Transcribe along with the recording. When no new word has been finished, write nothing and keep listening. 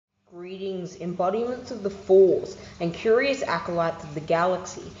Greetings, embodiments of the Force and curious acolytes of the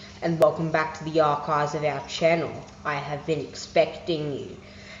galaxy, and welcome back to the archives of our channel. I have been expecting you.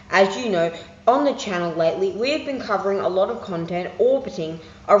 As you know, on the channel lately, we have been covering a lot of content orbiting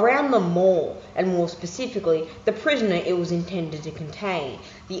around the Maw, and more specifically, the prisoner it was intended to contain,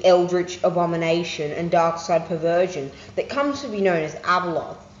 the eldritch abomination and dark side perversion that comes to be known as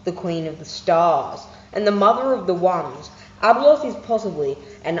Abeloth, the Queen of the Stars, and the Mother of the Ones. Abeloth is possibly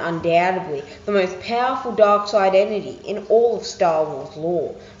and undoubtedly the most powerful dark side entity in all of Star Wars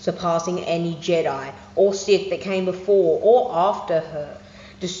lore, surpassing any Jedi or Sith that came before or after her,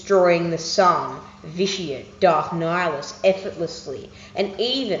 destroying the Sun, Vitiate, Darth Nihilus effortlessly, and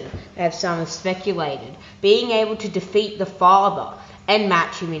even, as some have speculated, being able to defeat the Father and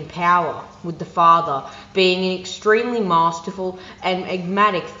match him in power, with the Father being an extremely masterful and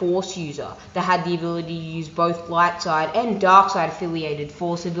enigmatic Force user that had the ability to use both light side and dark side affiliated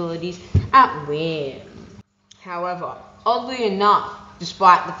Force abilities at whim. However, oddly enough,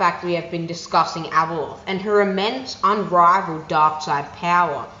 despite the fact we have been discussing Abeloth and her immense, unrivaled dark side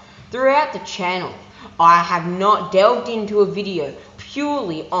power throughout the channel, I have not delved into a video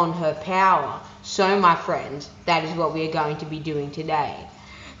purely on her power. So my friends, that is what we are going to be doing today.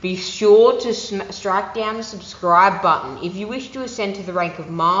 Be sure to strike down the subscribe button if you wish to ascend to the rank of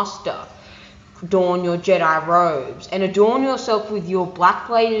Master, don your Jedi robes, and adorn yourself with your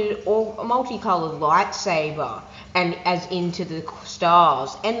black-bladed or multicolored lightsaber, and as into the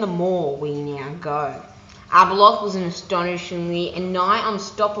stars and the Maw we now go. Abeloth was an astonishingly and nigh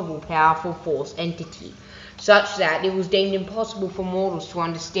unstoppable powerful Force entity, such that it was deemed impossible for mortals to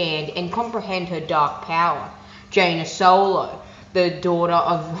understand and comprehend her dark power. Jaina Solo, the daughter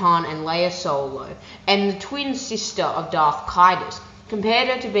of Han and Leia Solo, and the twin sister of Darth Caedus, compared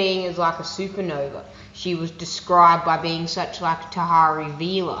her to being as like a supernova. She was described by being such like Tahari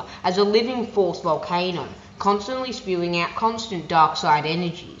Vila, as a living Force volcano, constantly spewing out constant dark side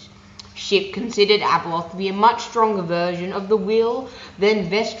energies. Ship considered Abeloth to be a much stronger version of the Will than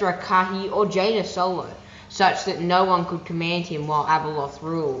Vestra Kahi or Jaina Solo, such that no one could command him while Abeloth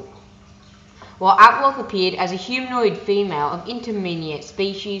ruled. While Abeloth appeared as a humanoid female of intermediate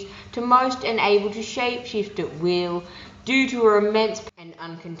species to most and able to shapeshift at will, due to her immense and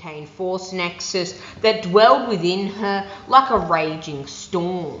uncontained Force nexus that dwelled within her like a raging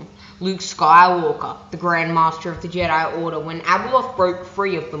storm. Luke Skywalker, the Grand Master of the Jedi Order, when Abeloth broke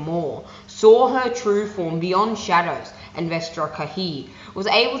free of the Maw, saw her true form beyond shadows, and Vestra Kahi was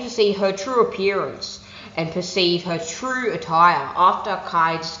able to see her true appearance and perceive her true attire after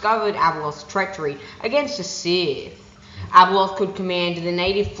Kai discovered Abeloth's treachery against the Sith. Abeloth could command the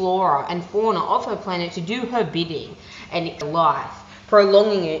native flora and fauna of her planet to do her bidding and life,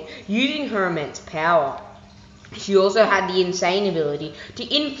 prolonging it using her immense power. She also had the insane ability to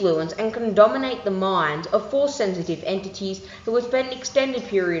influence and can dominate the minds of Force-sensitive entities that would spend an extended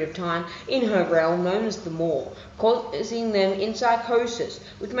period of time in her realm known as the Maw, causing them in psychosis,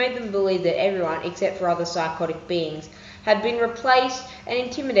 which made them believe that everyone, except for other psychotic beings, had been replaced and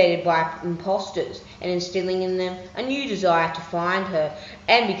intimidated by imposters, and instilling in them a new desire to find her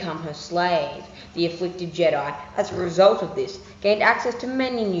and become her slave. The afflicted Jedi, as a result of this, gained access to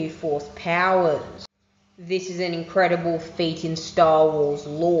many new Force powers. This is an incredible feat in Star Wars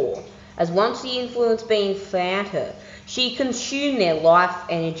lore, as once the influence being found her, she consumed their life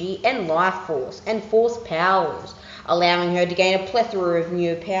energy and life force and Force powers, allowing her to gain a plethora of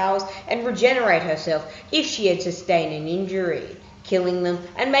new powers and regenerate herself if she had sustained an injury, killing them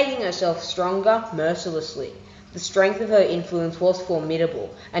and making herself stronger mercilessly. The strength of her influence was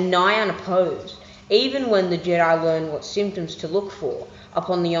formidable and nigh unopposed, even when the Jedi learned what symptoms to look for.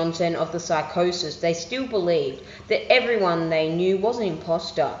 Upon the onset of the psychosis, they still believed that everyone they knew was an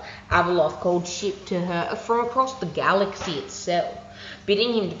imposter. Abeloth called Ship to her from across the galaxy itself,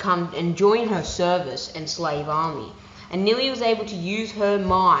 bidding him to come and join her service and slave army, and nearly was able to use her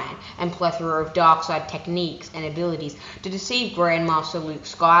mind and plethora of dark side techniques and abilities to deceive Grandmaster Luke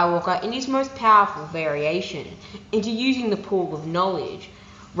Skywalker in his most powerful variation into using the pool of knowledge,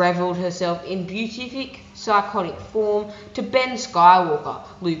 revealed herself in beatific psychotic form to Ben Skywalker,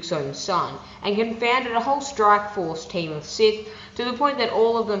 Luke's own son, and confounded a whole strike force team of Sith to the point that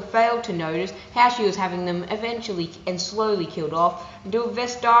all of them failed to notice how she was having them eventually and slowly killed off until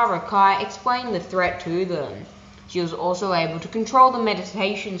Vestara Kai explained the threat to them. She was also able to control the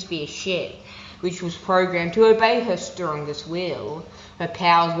meditation sphere ship, which was programmed to obey her strongest will. Her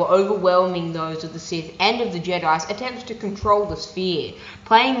powers were overwhelming those of the Sith and of the Jedi's attempts to control the sphere,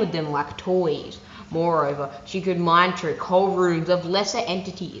 playing with them like toys. Moreover, she could mind trick whole rooms of lesser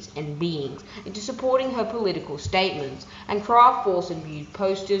entities and beings into supporting her political statements, and craft force-imbued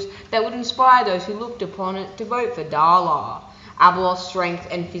posters that would inspire those who looked upon it to vote for Darla. Abeloth's strength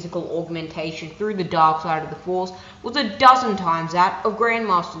and physical augmentation through the dark side of the Force was a dozen times that of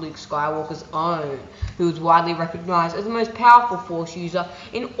Grandmaster Luke Skywalker's own, who was widely recognized as the most powerful Force user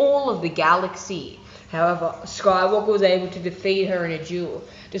in all of the galaxy. However, Skywalker was able to defeat her in a duel,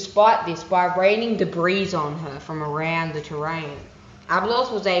 despite this by raining debris on her from around the terrain.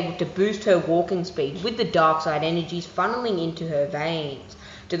 Abeloth was able to boost her walking speed with the dark side energies funneling into her veins,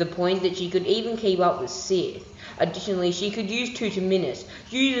 to the point that she could even keep up with Sith. Additionally, she could use Tutaminis,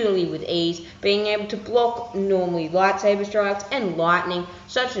 usually with ease, being able to block normally lightsaber strikes and lightning,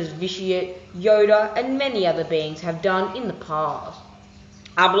 such as Vitiate, Yoda, and many other beings have done in the past.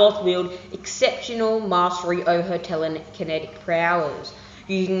 Abeloth wielded exceptional mastery over her telekinetic prowess,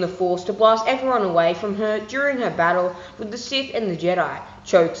 using the Force to blast everyone away from her during her battle with the Sith and the Jedi,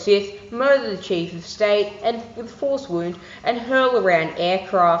 choke Sith, murder the Chief of State and with Force wound, and hurl around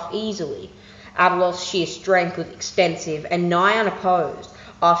aircraft easily. Abeloth's sheer strength was extensive and nigh unopposed.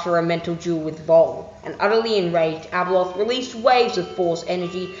 After a mental duel with Vol, an utterly enraged Abeloth released waves of Force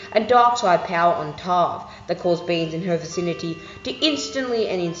energy and dark side power on Tarv that caused beings in her vicinity to instantly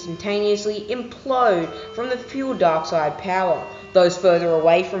and instantaneously implode from the pure dark side power, those further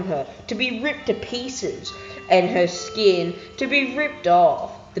away from her to be ripped to pieces, and her skin to be ripped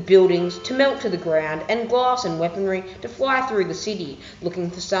off, the buildings to melt to the ground, and glass and weaponry to fly through the city,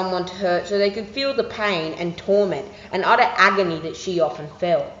 looking for someone to hurt so they could feel the pain and torment and utter agony that she often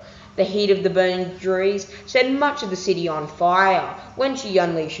felt. The heat of the burning trees set much of the city on fire when she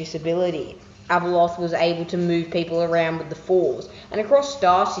unleashed this ability. Abeloth was able to move people around with the Force and across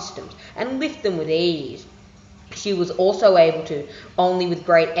star systems and lift them with ease. She was also able to, only with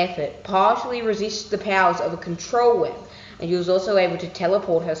great effort, partially resist the powers of a control web, and she was also able to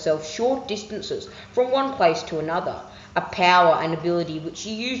teleport herself short distances from one place to another, a power and ability which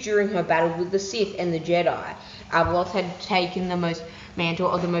she used during her battle with the Sith and the Jedi. Abeloth had taken the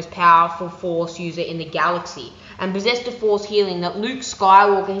mantle of the most powerful Force user in the galaxy, and possessed a Force healing that Luke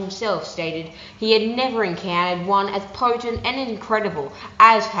Skywalker himself stated he had never encountered one as potent and incredible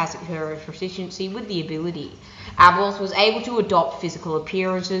as her proficiency with the ability. Abeloth was able to adopt physical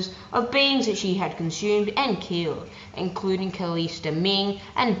appearances of beings that she had consumed and killed, including Callista Ming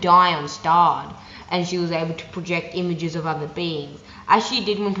and Dion Stard, and she was able to project images of other beings, as she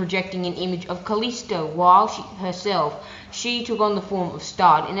did when projecting an image of Callisto while she took on the form of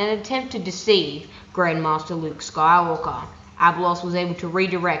Stard in an attempt to deceive Grandmaster Luke Skywalker. Abeloth was able to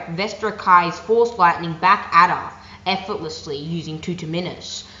redirect Vestra Kai's Force lightning back at her effortlessly using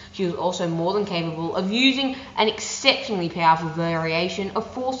Tutaminis. She was also more than capable of using an exceptionally powerful variation of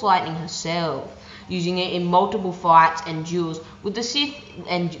Force lightning herself, using it in multiple fights and duels with the Sith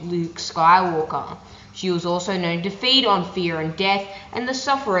and Luke Skywalker. She was also known to feed on fear and death and the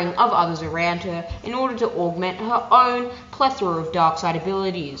suffering of others around her in order to augment her own plethora of dark side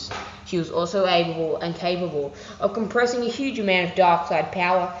abilities. She was also able and capable of compressing a huge amount of dark side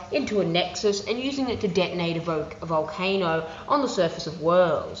power into a nexus and using it to detonate a volcano on the surface of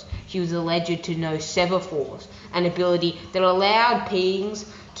worlds. She was alleged to know Sever Force, an ability that allowed beings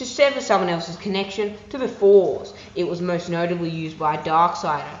to sever someone else's connection to the Force. It was most notably used by a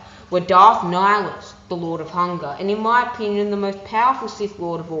Darksider, where Darth Nihilus, the Lord of Hunger, and in my opinion the most powerful Sith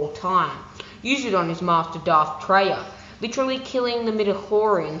Lord of all time, used it on his master Darth Traya, literally killing the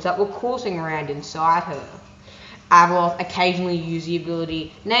midichlorians that were coursing around inside her. Abeloth occasionally used the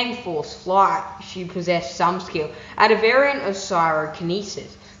ability named Force Flight. She possessed some skill at a variant of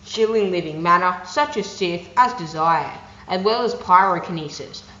pyrokinesis, chilling living matter such as Sith as desired, as well as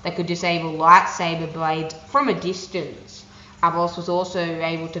pyrokinesis that could disable lightsaber blades from a distance. Abeloth was also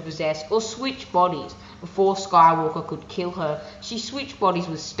able to possess or switch bodies. Before Skywalker could kill her, she switched bodies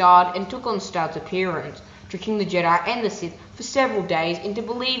with Stard and took on Stard's appearance, tricking the Jedi and the Sith for several days into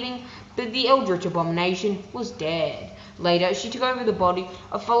believing that the Eldritch Abomination was dead. Later, she took over the body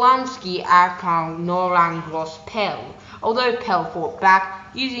of Falansky Arkal Noranglos Pell, although Pell fought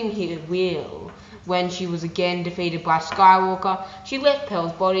back using his will. When she was again defeated by Skywalker, she left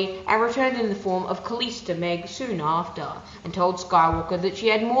Pell's body and returned in the form of Callista Meg soon after, and told Skywalker that she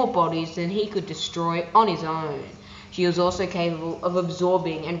had more bodies than he could destroy on his own. She was also capable of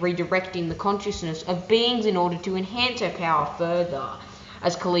absorbing and redirecting the consciousness of beings in order to enhance her power further,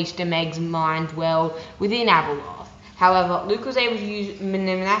 as Callista Meg's mind dwelled within Abeloth. However, Luke was able to use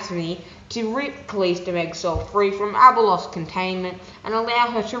menacity to rip Callista Meg's soul free from Abeloth's containment and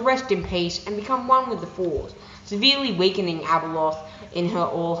allow her to rest in peace and become one with the Force, severely weakening Abeloth in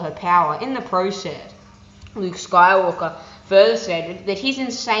all her power in the process. Luke Skywalker further said that his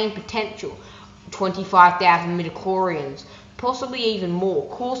insane potential, 25,000 midichlorians, possibly even more,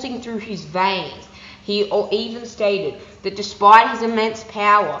 coursing through his veins. He even stated that despite his immense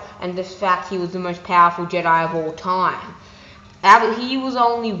power and the fact he was the most powerful Jedi of all time, he was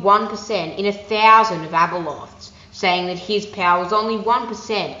only 1% in 1,000 of Abeloth's, saying that his power was only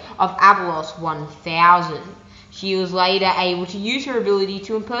 1% of Abeloth's 1,000. She was later able to use her ability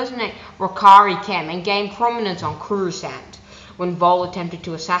to impersonate Rokari Kem and gain prominence on Coruscant. When Vol attempted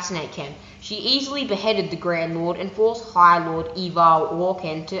to assassinate Kem, she easily beheaded the Grand Lord and forced High Lord Eval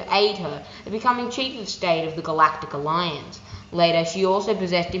Orken to aid her in becoming Chief of State of the Galactic Alliance. Later, she also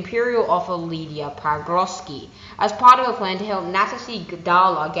possessed Imperial Officer Lydia Pragloski as part of her plan to help Natasi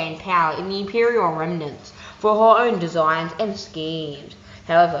Gdala gain power in the Imperial remnants for her own designs and schemes.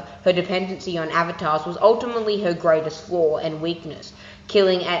 However, her dependency on avatars was ultimately her greatest flaw and weakness,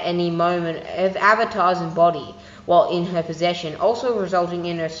 killing at any moment of avatars and body while in her possession, also resulting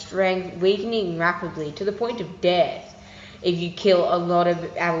in her strength weakening rapidly to the point of death. If you kill a lot of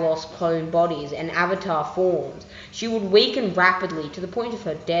Abeloth's clone bodies and avatar forms, she would weaken rapidly to the point of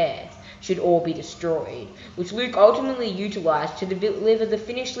her death, should all be destroyed, which Luke ultimately utilized to deliver the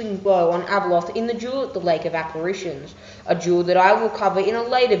finishing blow on Abeloth in the duel at the Lake of Apparitions, a duel that I will cover in a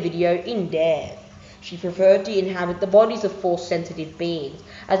later video in depth. She preferred to inhabit the bodies of Force-sensitive beings,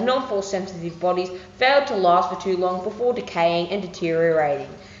 as non-Force-sensitive bodies failed to last for too long before decaying and deteriorating,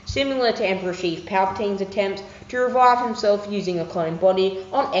 similar to Emperor Sheev Palpatine's attempts to revive himself using a clone body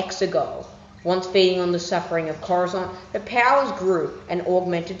on Exegol. Once feeding on the suffering of Coruscant, her powers grew and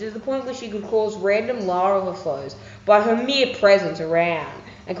augmented to the point where she could cause random lava overflows by her mere presence around,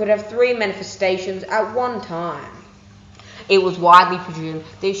 and could have 3 manifestations at one time. It was widely presumed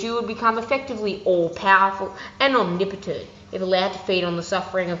that she would become effectively all-powerful and omnipotent if allowed to feed on the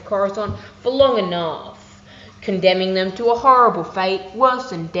suffering of Coruscant for long enough, condemning them to a horrible fate worse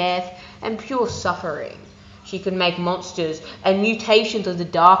than death and pure suffering. She could make monsters and mutations of the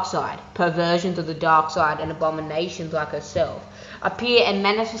dark side, perversions of the dark side, and abominations like herself appear and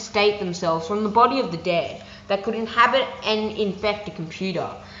manifestate themselves from the body of the dead that could inhabit and infect a computer.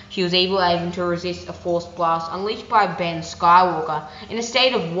 She was even to resist a force blast unleashed by Ben Skywalker in a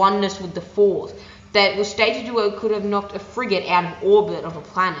state of oneness with the Force that was stated to could have knocked a frigate out of orbit of a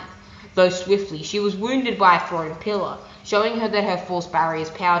planet. Though swiftly, she was wounded by a thrown pillar, showing her that her Force barrier's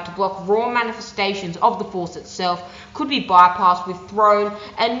power to block raw manifestations of the Force itself could be bypassed with thrown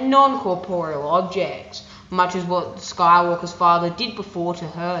and non-corporeal objects, much as what Skywalker's father did before to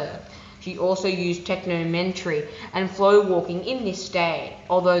her. She also used technometry and flow walking in this state,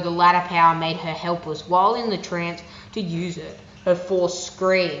 although the latter power made her helpless while in the trance to use it. Her Force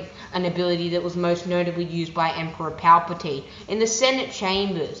Scream, an ability that was most notably used by Emperor Palpatine in the Senate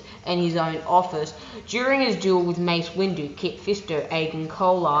chambers and his own office during his duel with Mace Windu, Kit Fisto, Aegon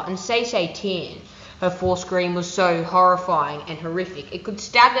Kolar, and Say Tin. Her Force Scream was so horrifying and horrific it could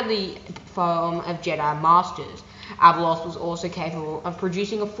stagger the form of Jedi Masters. Abeloth was also capable of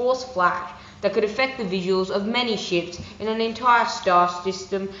producing a Force Flash that could affect the visuals of many ships in an entire star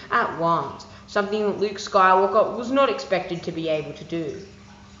system at once, something that Luke Skywalker was not expected to be able to do.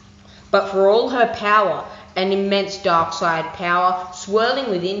 But for all her power, an immense dark side power swirling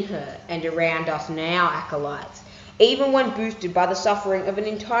within her and around us now, acolytes, even when boosted by the suffering of an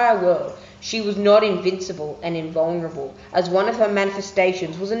entire world, she was not invincible and invulnerable, as one of her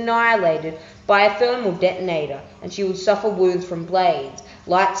manifestations was annihilated by a thermal detonator, and she would suffer wounds from blades,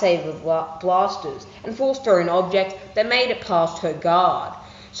 lightsaber blasters, and force-thrown objects that made it past her guard,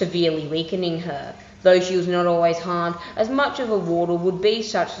 severely weakening her, though she was not always harmed as much of a warder would be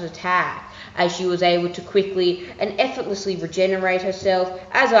such an attack, as she was able to quickly and effortlessly regenerate herself.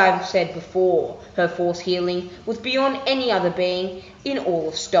 As I've said before, her Force healing was beyond any other being in all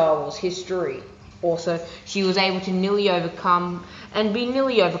of Star Wars history. Also, she was able to be nearly overcome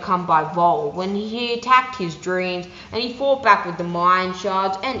by Vol when he attacked his dreams, and he fought back with the mind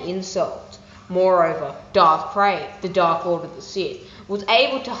shards and insults. Moreover, Darth Prey, the Dark Lord of the Sith, was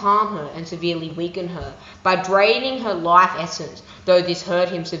able to harm her and severely weaken her by draining her life essence, though this hurt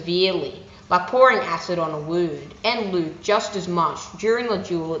him severely, like pouring acid on a wound, and Luke just as much during the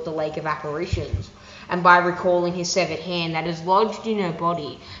duel at the Lake of Apparitions, and by recalling his severed hand that is lodged in her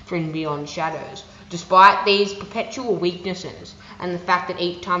body from beyond shadows. Despite these perpetual weaknesses, and the fact that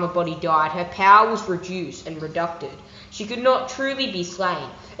each time a body died, her power was reduced and reducted, she she could not truly be slain,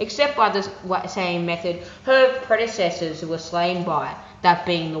 except by the same method her predecessors were slain by, that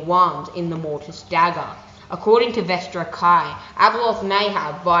being the ones in the Mortis dagger. According to Vestra Kai, Abeloth may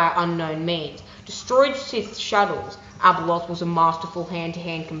have, via unknown means, destroyed Sith shuttles. Abeloth was a masterful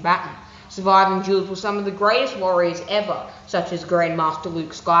hand-to-hand combatant. Surviving duels with some of the greatest warriors ever, such as Grandmaster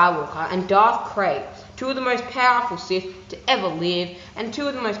Luke Skywalker and Darth Krayt, two of the most powerful Sith to ever live, and two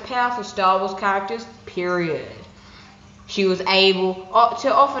of the most powerful Star Wars characters, period. She was able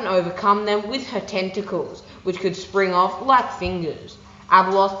to often overcome them with her tentacles, which could spring off like fingers.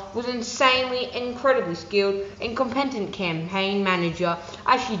 Abeloth was insanely and incredibly skilled and competent campaign manager,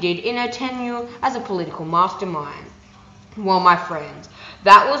 as she did in her tenure as a political mastermind. Well, my friends,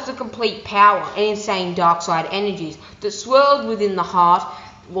 that was the complete power and insane dark side energies that swirled within the heart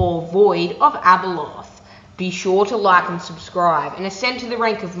or void of Abeloth. Be sure to like and subscribe and ascend to the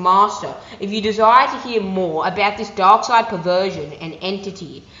rank of Master if you desire to hear more about this dark side perversion and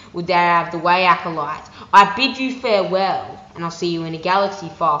entity with that out of the way acolytes. I bid you farewell, and I'll see you in a galaxy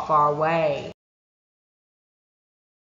far, far away.